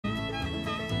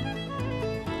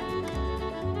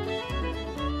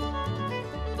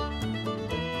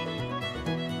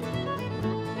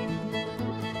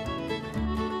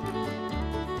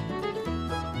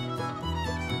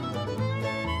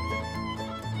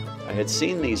I had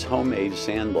seen these homemade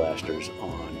sandblasters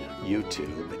on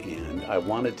YouTube, and I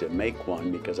wanted to make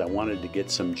one because I wanted to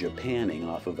get some Japanning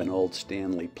off of an old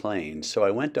Stanley plane. So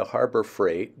I went to Harbor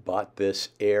Freight, bought this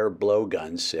air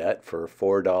blowgun set for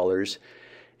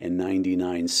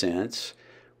 $4.99,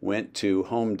 went to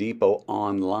Home Depot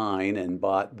online and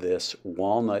bought this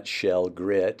walnut shell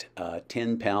grit, a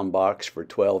 10-pound box for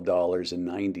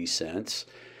 $12.90.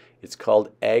 It's called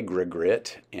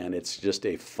Agri-Grit, and it's just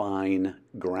a fine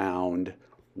ground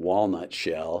walnut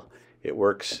shell. It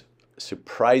works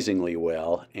surprisingly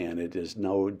well, and it is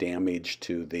no damage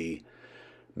to the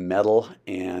metal,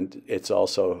 and it's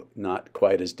also not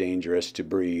quite as dangerous to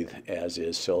breathe as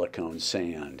is silicone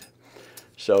sand.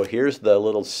 So here's the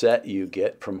little set you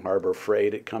get from Harbor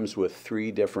Freight. It comes with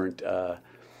 3 different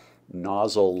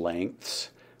nozzle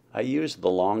lengths. I used the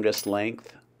longest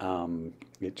length.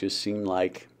 It just seemed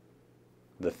like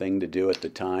the thing to do at the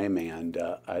time, and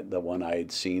the one I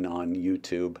had seen on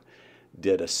YouTube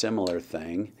did a similar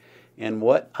thing. And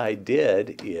what I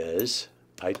did is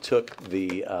I took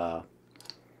the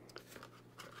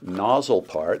nozzle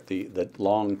part, the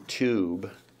long tube,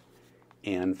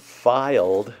 and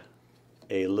filed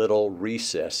a little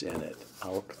recess in it.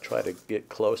 I'll try to get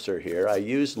closer here. I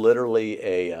used literally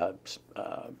a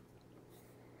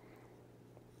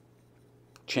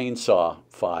chainsaw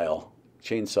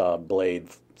blade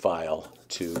file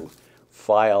to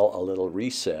file a little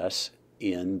recess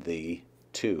in the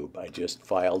tube. I just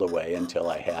filed away until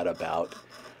I had about,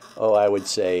 I would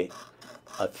say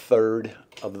a third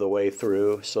of the way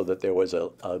through, so that there was a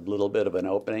little bit of an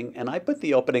opening. And I put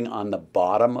the opening on the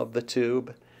bottom of the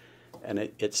tube, and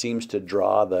it seems to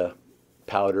draw the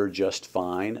powder just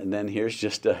fine. And then here's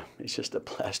it's just a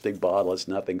plastic bottle. It's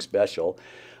nothing special.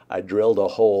 I drilled a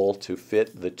hole to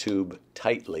fit the tube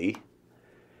tightly,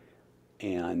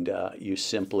 and you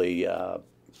simply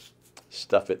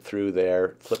stuff it through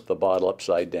there, flip the bottle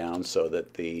upside down so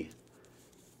that the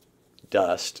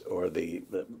dust or the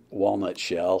walnut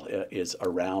shell is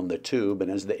around the tube,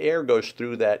 and as the air goes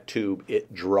through that tube,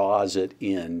 it draws it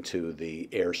into the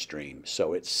airstream,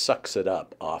 so it sucks it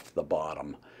up off the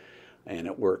bottom, and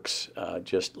it works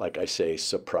just like I say,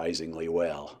 surprisingly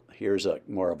well. Here's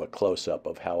more of a close-up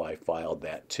of how I filed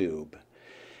that tube.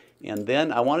 And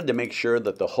then I wanted to make sure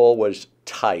that the hole was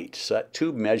tight. So that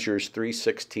tube measures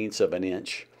 3/16 of an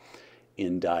inch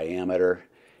in diameter,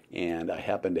 and I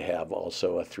happen to have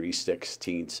also a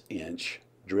 3/16 inch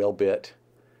drill bit.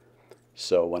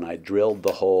 So when I drilled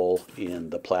the hole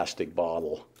in the plastic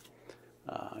bottle,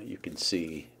 you can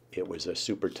see it was a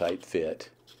super tight fit.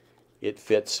 It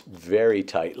fits very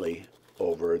tightly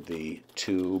over the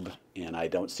tube, and I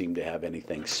don't seem to have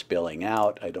anything spilling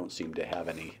out. I don't seem to have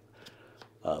any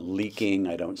leaking.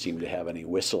 I don't seem to have any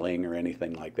whistling or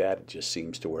anything like that. It just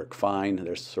seems to work fine.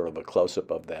 There's sort of a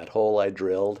close-up of that hole I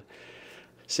drilled.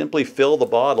 Simply fill the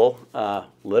bottle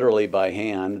literally by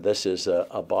hand. This is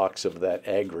a box of that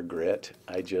Agri-Grit.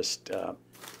 I just,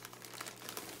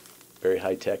 very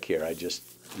high-tech here, I just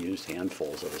used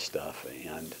handfuls of the stuff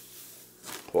and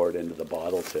poured into the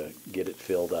bottle to get it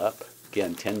filled up.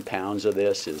 Again, 10 pounds of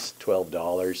this is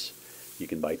 $12. You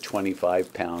can buy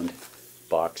 25-pound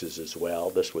boxes as well.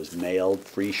 This was mailed,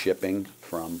 free shipping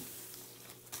from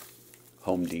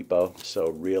Home Depot, so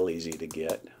real easy to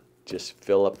get. Just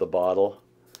fill up the bottle,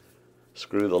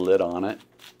 screw the lid on it,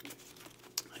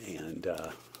 and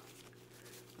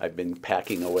I've been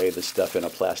packing away the stuff in a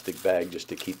plastic bag just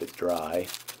to keep it dry.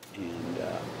 And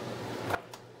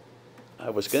I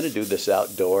was going to do this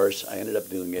outdoors. I ended up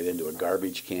doing it into a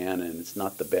garbage can, and it's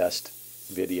not the best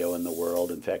video in the world.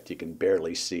 In fact, you can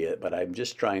barely see it, but I'm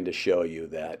just trying to show you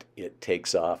that it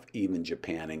takes off even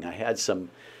Japanning. I had some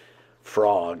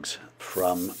frogs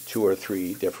from 2 or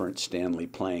 3 different Stanley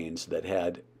planes that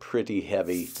had pretty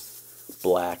heavy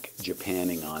black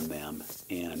Japanning on them,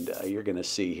 and you're going to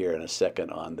see here in a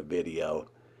second on the video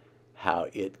how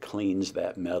it cleans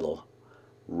that metal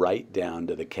right down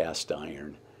to the cast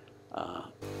iron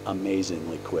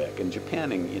amazingly quick. And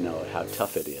Japanning, you know how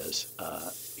tough it is.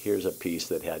 Here's a piece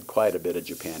that had quite a bit of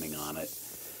Japanning on it,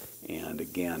 and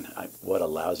again, what a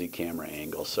lousy camera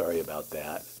angle, sorry about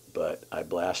that, but I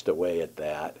blast away at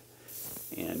that,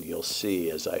 and you'll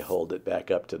see as I hold it back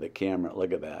up to the camera,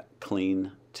 look at that,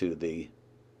 clean to the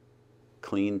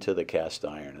cast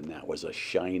iron, and that was a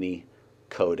shiny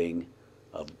coating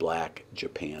of black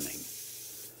Japanning.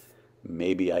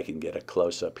 Maybe I can get a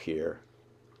close-up here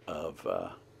of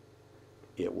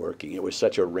it working. It was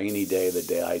such a rainy day the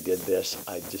day I did this,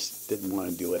 I just didn't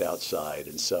want to do it outside,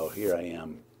 and so here I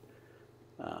am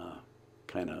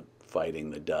kind of fighting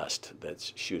the dust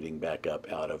that's shooting back up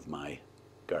out of my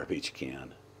garbage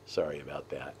can. Sorry about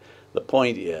that. The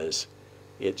point is,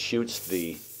 it shoots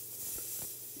the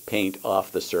paint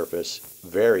off the surface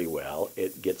very well.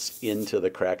 It gets into the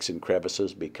cracks and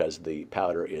crevices because the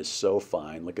powder is so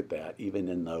fine. Look at that. Even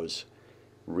in those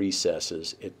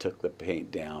recesses, it took the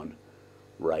paint down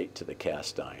right to the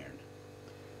cast iron.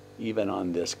 Even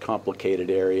on this complicated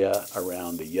area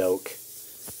around the yoke,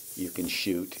 you can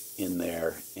shoot in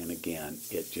there, and again,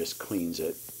 it just cleans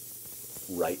it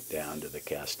right down to the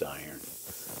cast iron.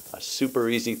 A super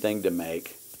easy thing to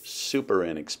make, super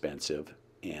inexpensive,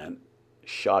 and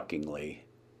shockingly,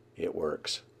 it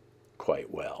works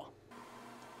quite well.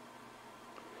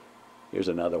 Here's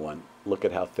another one. Look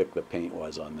at how thick the paint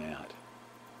was on that.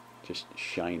 Just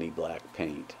shiny black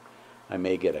paint. I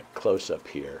may get a close-up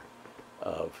here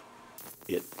of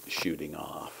it shooting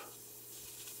off.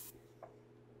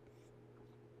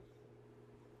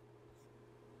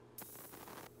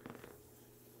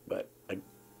 But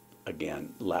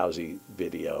again, lousy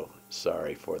video.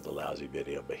 Sorry for the lousy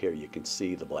video, but here you can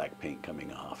see the black paint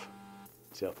coming off.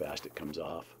 See how fast it comes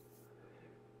off?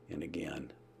 And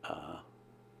again,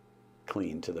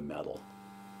 clean to the metal.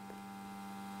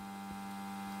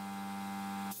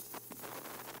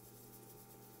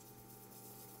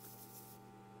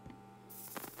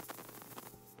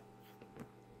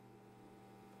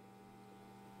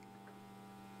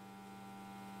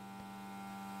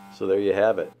 So there you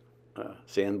have it.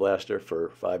 Sandblaster for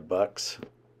 $5,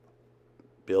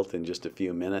 built in just a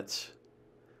few minutes.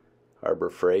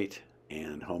 Harbor Freight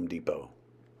and Home Depot.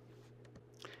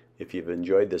 If you've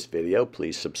enjoyed this video,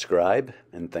 please subscribe,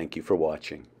 and thank you for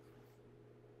watching.